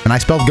 And I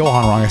spelled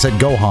Gohan wrong. I said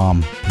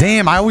Gohan.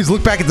 Damn, I always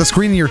look back at the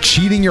screen and you're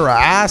cheating your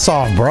ass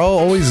off, bro.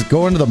 Always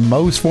go into the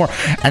most form.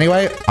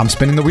 Anyway, I'm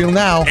spinning the wheel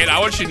now. And I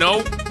want you to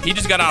know, he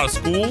just got out of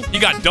school. He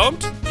got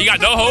dumped. He got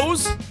no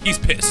hose. He's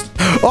pissed.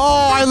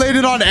 Oh, I laid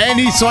it on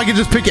any so I can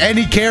just pick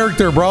any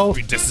character, bro.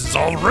 This is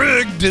all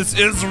rigged. This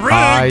is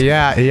rigged.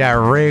 Yeah,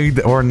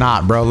 rigged or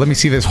not, bro. Let me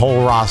see this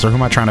whole roster. Who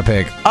am I trying to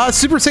pick?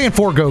 Super Saiyan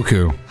 4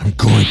 Goku. I'm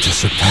going to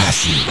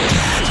surpass you,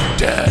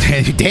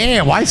 Dad.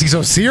 Damn, why is he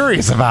so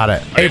serious about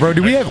it? Hey, bro,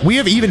 do we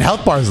have even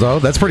health bars though?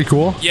 That's pretty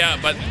cool. Yeah,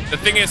 but the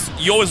thing is,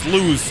 you always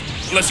lose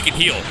unless you can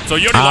heal. So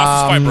you already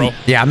lost this fight, bro.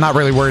 Yeah, I'm not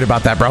really worried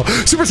about that, bro.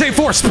 Super Saiyan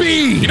 4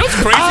 speed. You know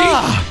what's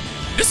crazy?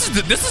 This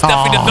is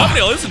definitely the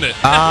thumbnail, isn't it?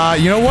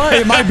 You know what?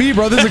 It might be,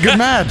 bro. This is a good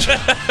match.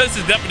 This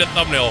is definitely the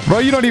thumbnail. Bro,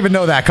 you don't even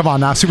know that. Come on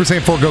now. Super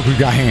Saiyan 4 Goku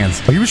got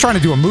hands. Oh, he was trying to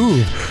do a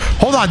move.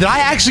 Hold on. Did I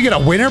actually get a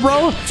winner,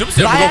 bro?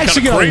 Did I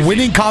actually get a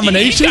winning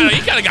combination?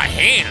 He kind of got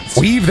hands.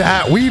 Weave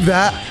that.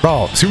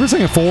 Bro, Super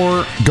Saiyan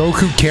 4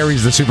 Goku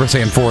carries the Super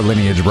Saiyan 4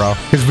 lineage, bro.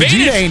 Because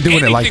Vegeta ain't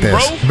doing it like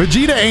this.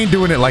 Vegeta ain't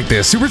doing it like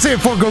this. Super Saiyan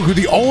 4 Goku,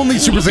 the only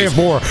Super Saiyan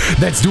 4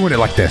 that's doing it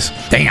like this.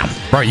 Damn.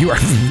 Bro, you are...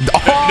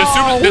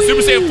 The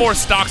Super Saiyan 4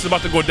 stock's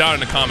about to go down in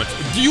the comments.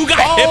 You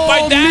got hit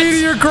by that?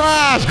 Meteor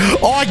crash.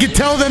 Oh, I can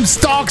tell them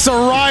stocks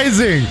are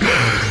rising.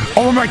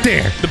 Oh, I'm right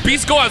there. The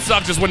Beast Go Out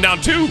stock just went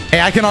down too. Hey,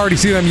 I can already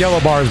see them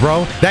yellow bars,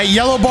 bro. That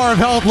yellow bar of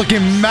health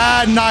looking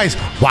mad nice.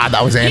 Wow,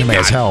 that was anime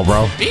as hell,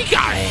 bro. He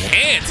got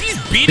hands. He's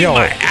beating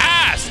my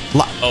ass.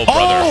 Oh,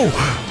 brother.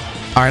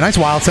 All right, nice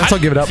wild sense. I'll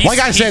give it up. Like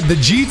I said, the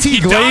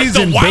GT Glaze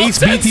and base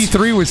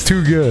BT3 was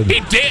too good.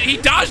 He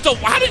dodged the...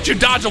 How did you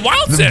dodge the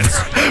wild sense?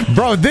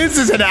 Bro, this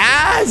is an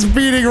ass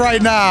beating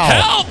right now.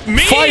 Help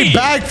me. Fight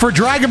back for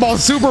Dragon Ball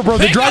Super, bro.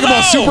 The Dragon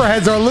Ball Super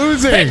heads are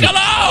losing.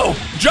 Piccolo!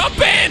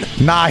 Jump in!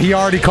 Nah, he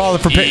already called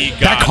it for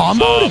that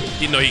combo?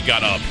 He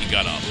got up. He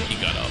got up.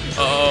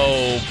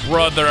 Oh,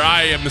 brother,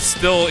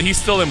 he's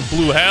still in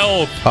blue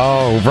hell.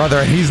 Oh,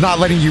 brother, he's not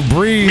letting you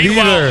breathe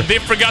either. They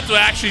forgot to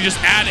actually just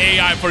add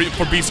AI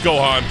for Beast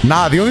Gohan.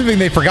 Nah, the only thing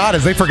they forgot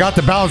is they forgot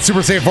to balance Super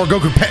Saiyan 4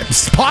 Goku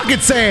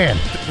Pocket Saiyan.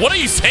 What are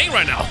you saying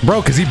right now?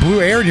 Bro, because he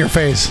blew air in your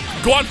face.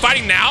 Gohan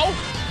fighting now?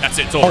 That's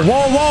it, it's over. Oh,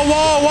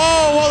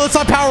 whoa. Let's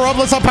not power up.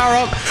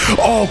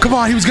 Oh, come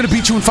on. He was going to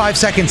beat you in 5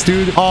 seconds,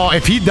 dude. Oh,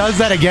 if he does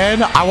that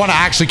again, I want to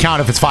actually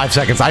count if it's 5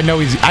 seconds. I know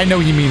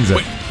he means it.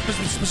 Wait.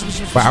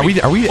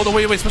 Wait, are we? Hold on,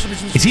 wait.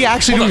 Is he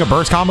actually doing a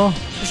burst combo?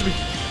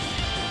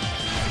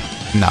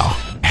 No.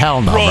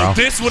 Hell no, bro.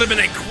 This would have been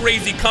a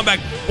crazy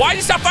comeback. Why did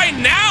you stop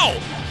fighting now?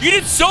 You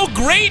did so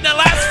great in the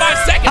last 5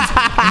 seconds.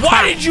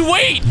 Why did you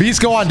wait?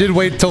 Beast Gohan did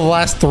wait till the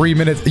last 3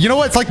 minutes. You know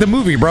what? It's like the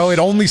movie, bro. It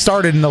only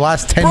started in the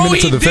last 10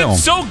 minutes of the film. He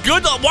did so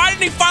good. Why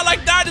didn't he fight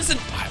like that?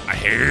 I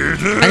hate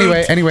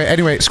it.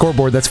 Anyway,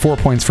 scoreboard. That's 4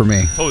 points for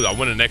me. Oh, I'll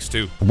win the next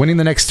 2. Winning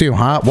the next 2,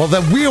 huh? Well,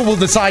 the wheel will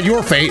decide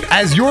your fate,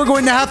 as you're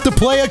going to have to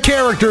play a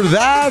character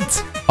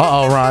that...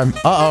 Uh-oh, rhyme.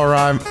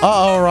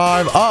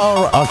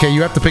 Okay,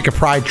 you have to pick a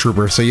Pride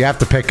Trooper, so you have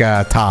to pick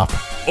a top.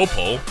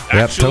 Topo.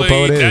 Yep,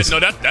 Topo it is.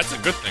 That's a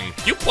good thing.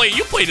 You play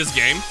this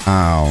game.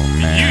 Oh,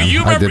 man.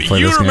 You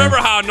remember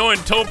how annoying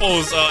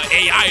Topo's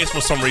AI is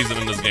for some reason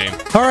in this game.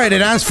 All right,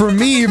 and as for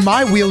me,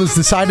 my wheel has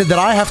decided that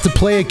I have to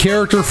play a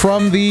character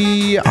from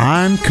the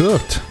I'm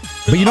Cooked.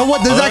 But you know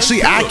what? This is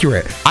actually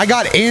accurate. I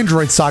got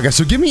Android Saga,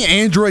 so give me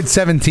Android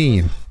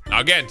 17. Now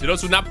again, to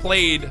those who not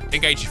played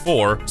Tenkaichi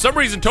 4, for some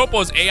reason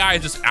Topo's AI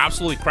is just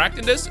absolutely cracked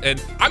in this,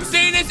 and I'm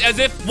saying this as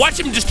if watch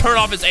him just turn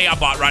off his AI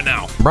bot right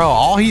now.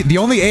 Bro, the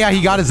only AI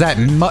he got is that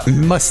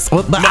mustache,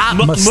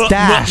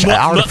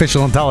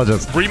 artificial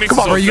intelligence. Come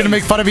on, bro, you gonna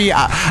make fun of me?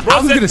 I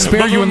was gonna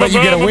spare you and let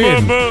you get a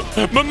win.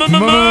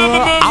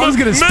 I was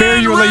gonna spare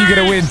you and let you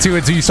get a win too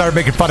until you started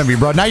making fun of me,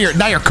 bro. Now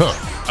you're cooked.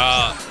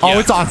 Oh,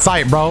 it's on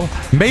site, bro.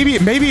 Maybe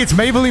it's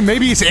Maybelline.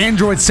 Maybe it's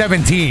Android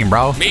 17,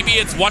 bro. Maybe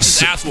it's watch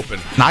his ass whooping.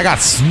 I got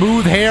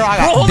smooth hair. I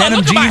got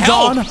denim jeans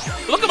on.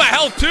 Look at my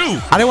health too.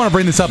 I didn't want to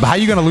bring this up, but how are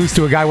you gonna lose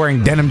to a guy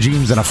wearing denim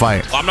jeans in a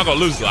fight? Well, I'm not gonna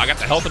lose though. I got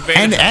the health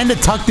advantage. And a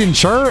tucked-in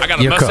shirt. I got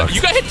a mess.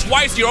 You got hit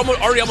twice. You're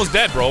already almost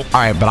dead, bro. All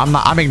right, but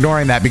I'm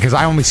ignoring that because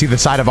I only see the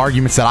side of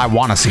arguments that I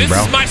want to see, bro.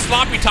 This is my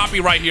sloppy toppy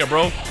right here,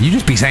 bro. You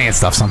just be saying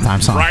stuff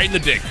sometimes, huh? Right in the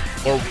dick.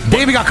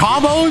 Damn, he got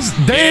combos?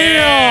 Damn!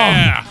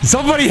 Yeah.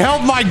 Somebody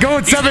help my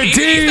GOAT 17!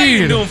 He's not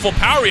even doing full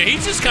power yet.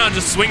 He's just kind of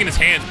just swinging his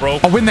hands,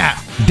 bro. I'll win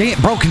that.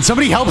 Damn, bro, can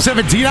somebody help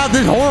 17 out?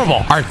 This is horrible.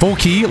 All right, full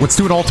key. Let's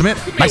do an ultimate.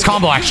 Nice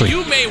combo, actually.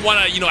 You may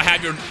want to,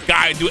 have your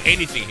guy do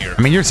anything here.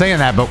 I mean, you're saying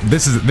that, but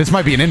this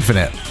might be an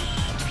infinite.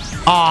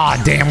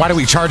 Ah, damn, why did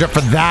we charge up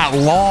for that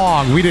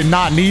long? We did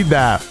not need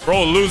that.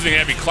 Bro, losing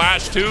heavy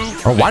clash, too.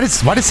 Or why does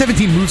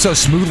 17 move so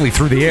smoothly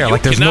through the air?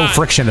 Like, there's no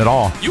friction at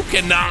all. You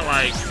cannot,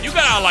 you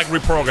gotta,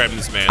 reprogram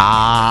this man.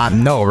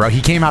 No, bro. He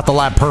came out the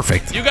lab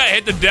perfect. You gotta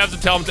hit the devs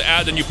and tell them to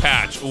add the new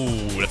patch.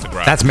 Ooh, that's a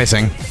grab. That's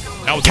missing.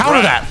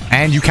 Counter that.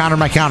 And you counter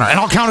my counter. And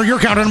I'll counter your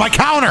counter and my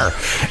counter.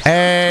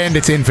 And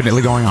it's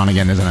infinitely going on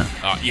again, isn't it?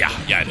 Yeah,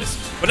 it is.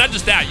 But not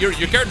just that. Your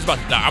character's about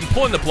to die. I'm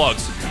pulling the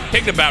plugs,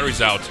 taking the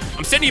batteries out.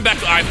 I'm sending you back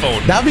to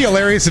iPhone. That'd be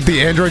hilarious if the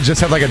Androids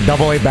just had like a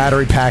AA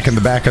battery pack in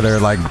the back of their,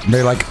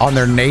 they're on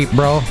their Nate,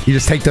 bro. You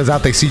just take those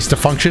out, they cease to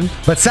function.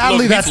 But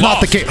sadly, that's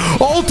not the case.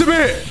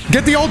 Ultimate!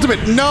 Get the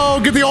ultimate! No,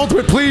 get the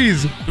ultimate,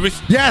 please!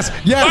 Yes!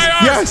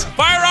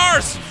 Fire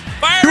ours!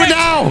 Fire Do it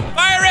now!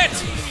 Fire it!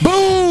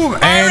 Boom!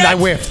 And I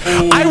whiffed.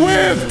 Ooh. I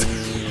whiffed!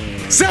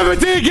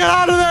 17, get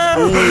out of there!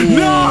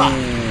 No!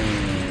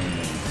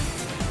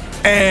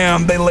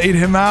 Damn, they laid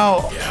him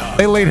out. Yeah.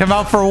 They laid him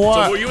out for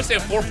what? So you were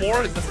saying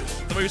 4-4? Is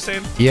that what you're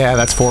saying? Yeah,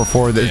 that's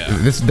 4-4.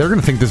 They're going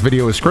to think this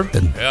video is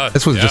scripted. Yeah.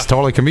 This was just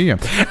totally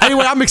convenient.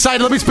 Anyway, I'm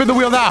excited. Let me spin the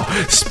wheel now.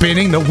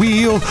 Spinning the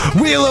wheel.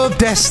 Wheel of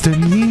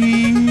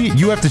Destiny.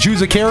 You have to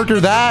choose a character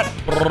that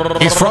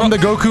is from the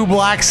Goku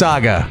Black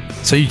saga.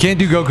 So you can't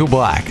do Goku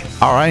Black.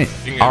 All right.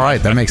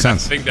 That makes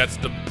sense. I think that's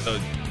the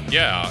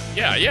yeah.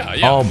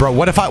 Oh, bro,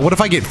 what if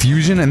I get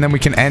fusion and then we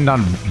can end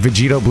on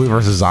Vegito Blue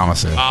versus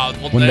Zamasu?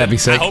 Wouldn't that be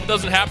sick? I hope it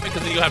doesn't happen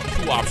because then you'll have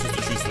 2 options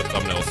to choose for the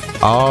thumbnails.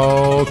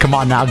 Oh, come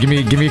on now, give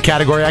me a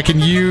category I can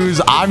use.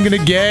 I'm gonna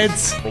get.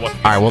 All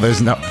right, well,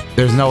 there's no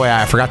way.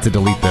 I forgot to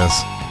delete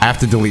this. I have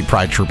to delete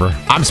Pride Trooper.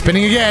 I'm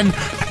spinning again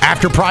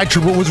after Pride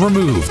Trooper was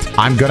removed.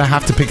 I'm gonna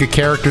have to pick a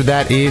character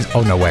that is.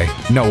 Oh, no way,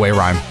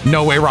 Rhyme.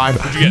 No way, Rhyme.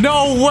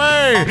 No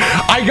way.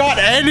 I got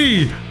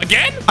Eddie.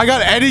 Again? I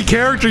got Eddie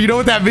character. You know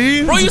what that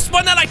means? Bro, you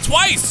spun that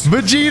twice.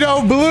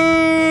 Vegito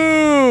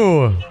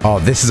Blue. Oh,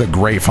 this is a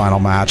great final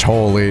match.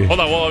 Holy. Hold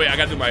on, wait. I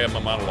gotta do my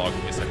monologue.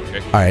 Give me a second,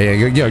 okay? All right,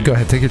 yeah, go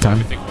ahead. Take your time.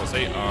 I think I'll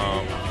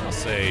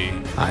say.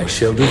 I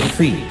shall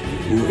defeat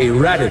you,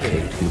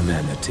 eradicate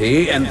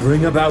humanity, and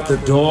bring about the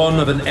dawn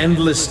of an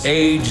endless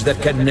age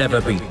that can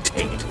never be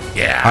tainted.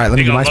 Yeah. All right, let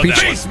me do my speech.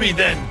 Face me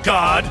then,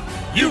 God.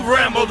 You've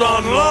rambled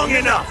on long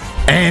enough.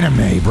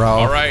 Anime, bro.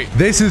 All right.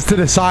 This is to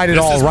decide it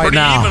all right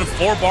now. Even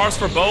 4 bars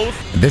for both.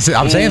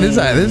 I'm saying this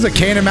is a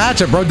canon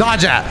matchup, bro.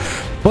 Dodge that.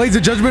 Blades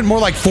of Judgment, more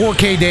like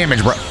 4K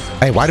damage, bro.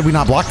 Hey, why did we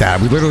not block that?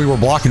 We literally were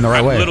blocking the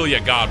right way. Literally a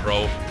god,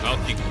 bro. I don't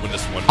think you can win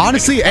this one.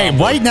 Honestly, hey,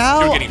 right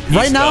now,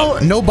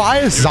 no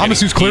bias.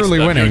 Zamasu's clearly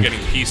winning.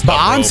 But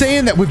I'm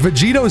saying that with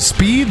Vegito's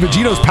speed,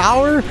 Vegito's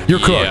power, you're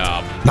cooked.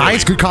 Yeah,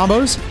 nice, good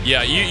combos.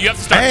 Yeah, you have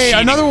to start cheating.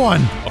 Hey, another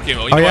one. Okay,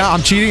 well, oh yeah,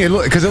 I'm cheating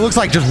because it looks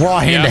like just raw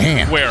hand to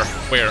hand. Where?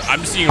 I'm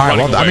just seeing. All right,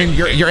 well, I mean,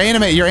 your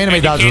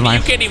anime dodge is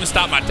nice. You can't even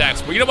stop my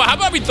attacks. But you know what? How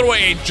about we throw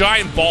a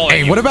giant ball at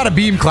you? Hey, what about a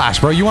beam clash,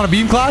 bro? You want a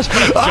beam clash?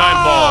 Giant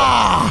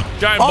ball.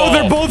 Giant ball. Oh,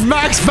 they're both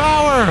max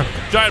power.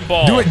 Giant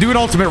ball. Do an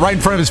ultimate right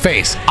in front of his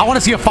face. I want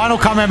to see a final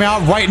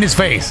Kamehameha right in his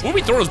face. Where do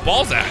we throw those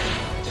balls at?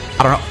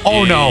 I don't know.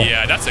 Oh, no.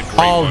 Yeah, that's a great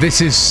one.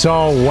 This is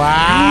so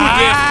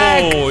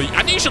whack. Beautiful.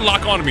 I think you should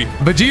lock on to me.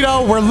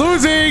 Vegito, we're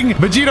losing.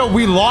 Vegito,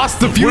 we lost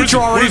the future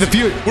already.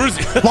 Where's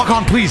lock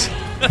on, please.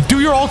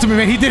 Do your ultimate,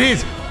 man. He did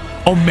his.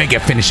 Omega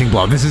finishing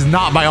blow. This is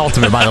not my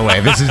ultimate, by the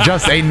way. This is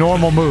just a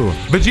normal move.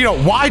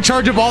 Vegito, why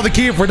charge up all the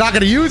ki if we're not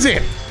going to use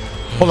it?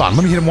 Hold on.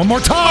 Let me hit him one more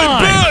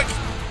time.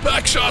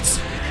 Back shots.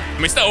 I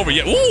mean, it's not over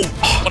yet. Ooh,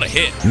 what a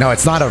hit. No,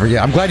 it's not over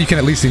yet. I'm glad you can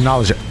at least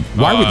acknowledge it.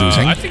 Why are we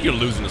losing? I think you're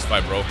losing this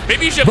fight, bro.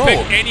 Maybe you should pick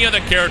any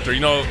other character. You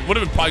know, would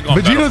have been probably gone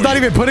Vegito's not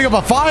even putting up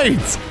a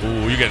fight.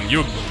 Ooh,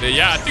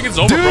 yeah, I think it's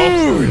over,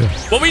 Dude. bro.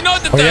 Well, we know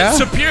that the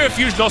Superior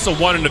Fusion also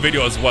won in the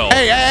video as well.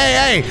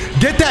 Hey.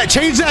 Get that.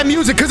 Change that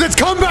music because it's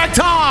comeback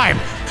time.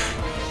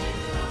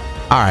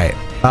 All right.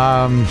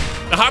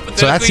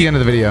 So that's the end of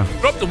the video.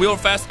 Throw up the wheel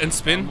fast and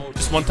spin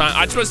just one time.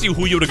 I just want to see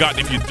who you would have gotten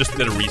if you just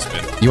did a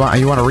respin. You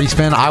want a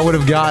respin? I would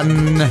have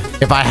gotten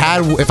if I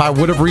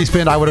would have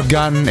respin, I would have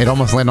gotten it.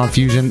 Almost landed on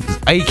Fusion.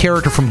 A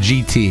character from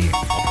GT.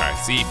 Okay.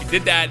 See, if you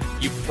did that,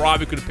 you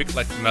probably could have picked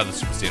like another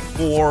Super Saiyan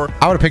 4.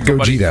 I would have picked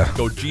Gogeta.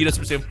 Gogeta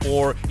Super Saiyan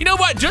 4. You know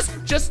what? Just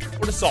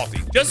for the salty,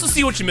 just to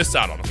see what you missed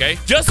out on. Okay.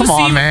 Just come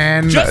on,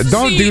 man.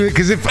 Don't do it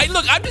because if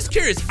look, I'm just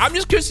curious. I'm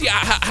just curious to see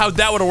how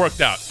that would have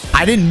worked out.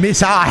 I didn't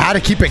miss out. I had to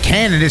keep it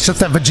canon. It's just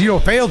that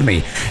Vegito failed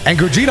me. And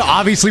Gogeta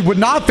obviously would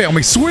not fail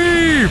me.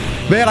 Sweep!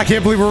 Man, I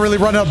can't believe we're really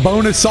running a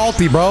bonus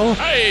salty, bro.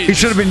 Hey, it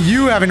should have been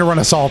you having to run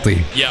a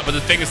salty. Yeah, but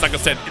the thing is, like I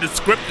said, the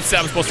script is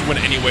I'm supposed to win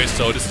anyway,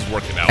 so this is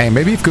working out. Hey,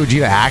 maybe if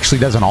Gogeta actually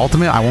does an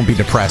ultimate, I won't be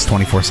depressed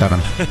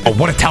 24/7. Oh,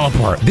 what a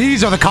teleport.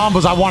 These are the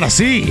combos I want to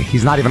see.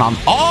 He's not even on.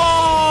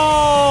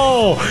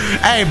 Oh!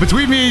 Hey,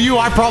 between me and you,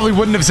 I probably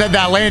wouldn't have said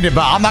that landed,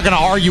 but I'm not going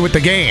to argue with the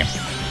game.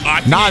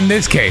 Not in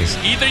this case.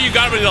 Either you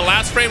got him in the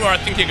last frame or I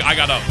think I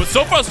got up. But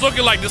so far it's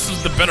looking like this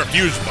is the better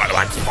fusion.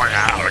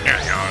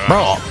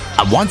 Bro,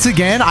 once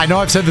again, I know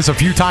I've said this a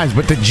few times,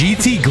 but the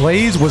GT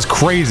glaze was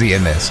crazy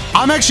in this.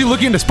 I'm actually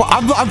looking to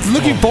I'm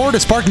looking forward to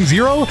Sparking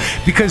Zero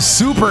because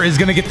Super is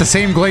going to get the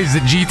same glaze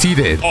that GT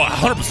did. Oh,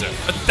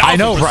 100%. I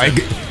know, right?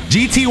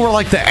 GT were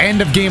like the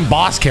end of game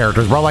boss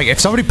characters, bro. Like if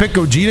somebody picked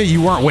Gogeta,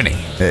 you weren't winning.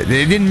 It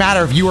didn't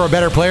matter if you were a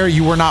better player,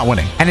 you were not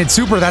winning. And in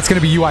Super, that's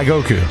going to be UI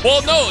Goku.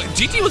 Well, no,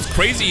 GT was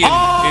crazy.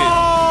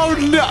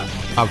 No.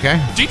 Okay.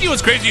 GT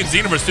was crazy in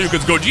Xenoverse too,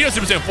 because Gogeta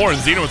Super Saiyan 4 in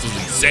Xenoverse was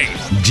insane.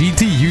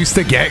 GT used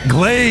to get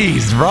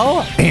glazed,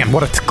 bro. Damn,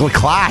 what a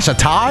clash, a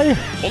tie.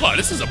 Hold on,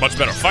 this is a much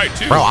better fight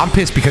too. Bro, I'm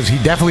pissed because he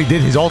definitely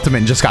did his ultimate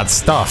and just got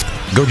stuffed.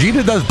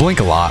 Gogeta does blink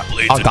a lot.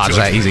 I'll dodge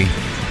that easy.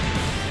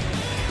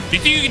 Do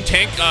you think you can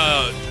tank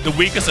the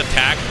weakest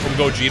attack from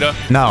Gogeta?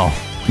 No.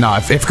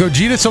 If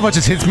Gogeta so much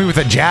as hits me with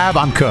a jab,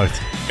 I'm cooked.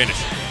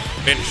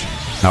 Finish.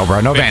 No,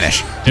 bro. No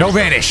vanish. No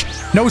vanish.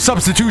 No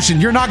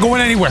substitution. You're not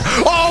going anywhere.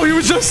 Oh, he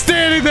was just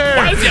standing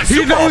there.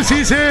 He knows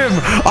he's him.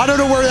 I don't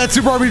know where that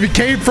super arm even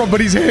came from,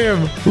 but he's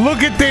him.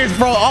 Look at this,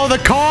 bro. All the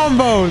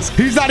combos.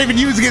 He's not even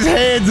using his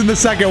hands in the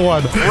second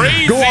one.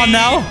 Crazy. Go on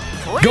now.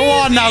 Go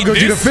on now,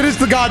 Gogeta. Finish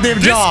the goddamn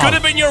job. This could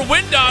have been your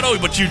win, Doto,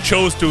 but you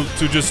chose to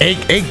just...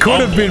 It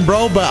could have been,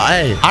 bro, but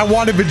hey, I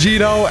wanted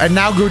Vegito, and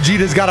now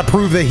Gogeta's got to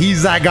prove that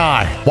he's that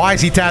guy. Why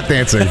is he tap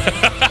dancing?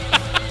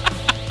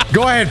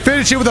 Go ahead,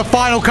 finish it with a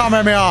final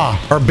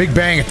Kamehameha. Or Big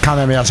Bang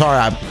Kamehameha.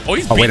 Sorry.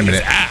 He's beating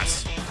his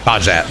ass.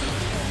 Dodge that.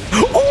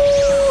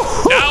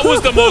 That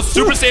was the most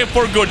Super Saiyan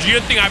 4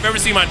 Gogeta thing I've ever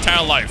seen in my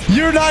entire life.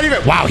 You're not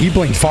even... Wow, he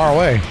blinked far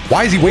away.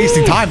 Why is he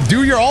wasting time?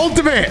 Do your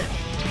ultimate.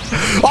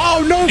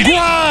 Oh, no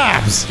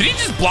grabs! Did he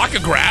just block a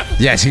grab?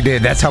 Yes, he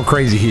did. That's how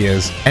crazy he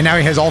is. And now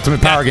he has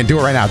ultimate power again. Do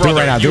it right now. Do it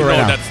right now. Do it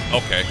right now.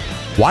 Okay.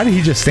 Why did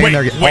he just stand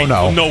there? Wait, oh,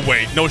 no. No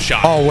way. No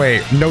shot. Oh,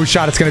 wait. No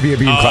shot. It's going to be a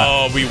beam clap.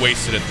 Oh, we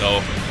wasted it,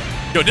 though.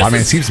 Yo, I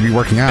mean, it seems to be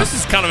working out. This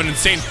is kind of an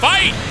insane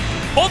fight.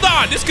 Hold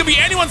on. This could be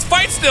anyone's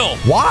fight still.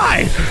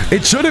 Why?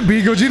 It shouldn't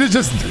be. Gogeta's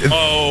just...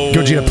 Oh.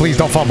 Gogeta, please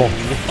don't fumble.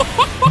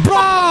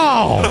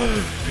 Bro!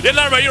 Yeah,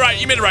 no, you're right.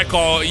 You made the right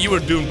call. You were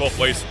doing both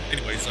ways.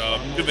 Anyways,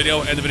 good video.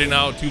 End the video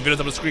now. 2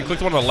 videos on the screen. Click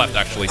the one on the left,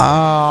 actually.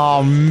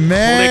 Oh,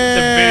 man. Click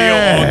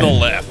the video on the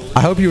left.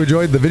 I hope you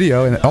enjoyed the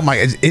video. And oh, my...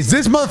 Is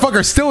this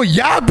motherfucker still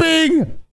yapping?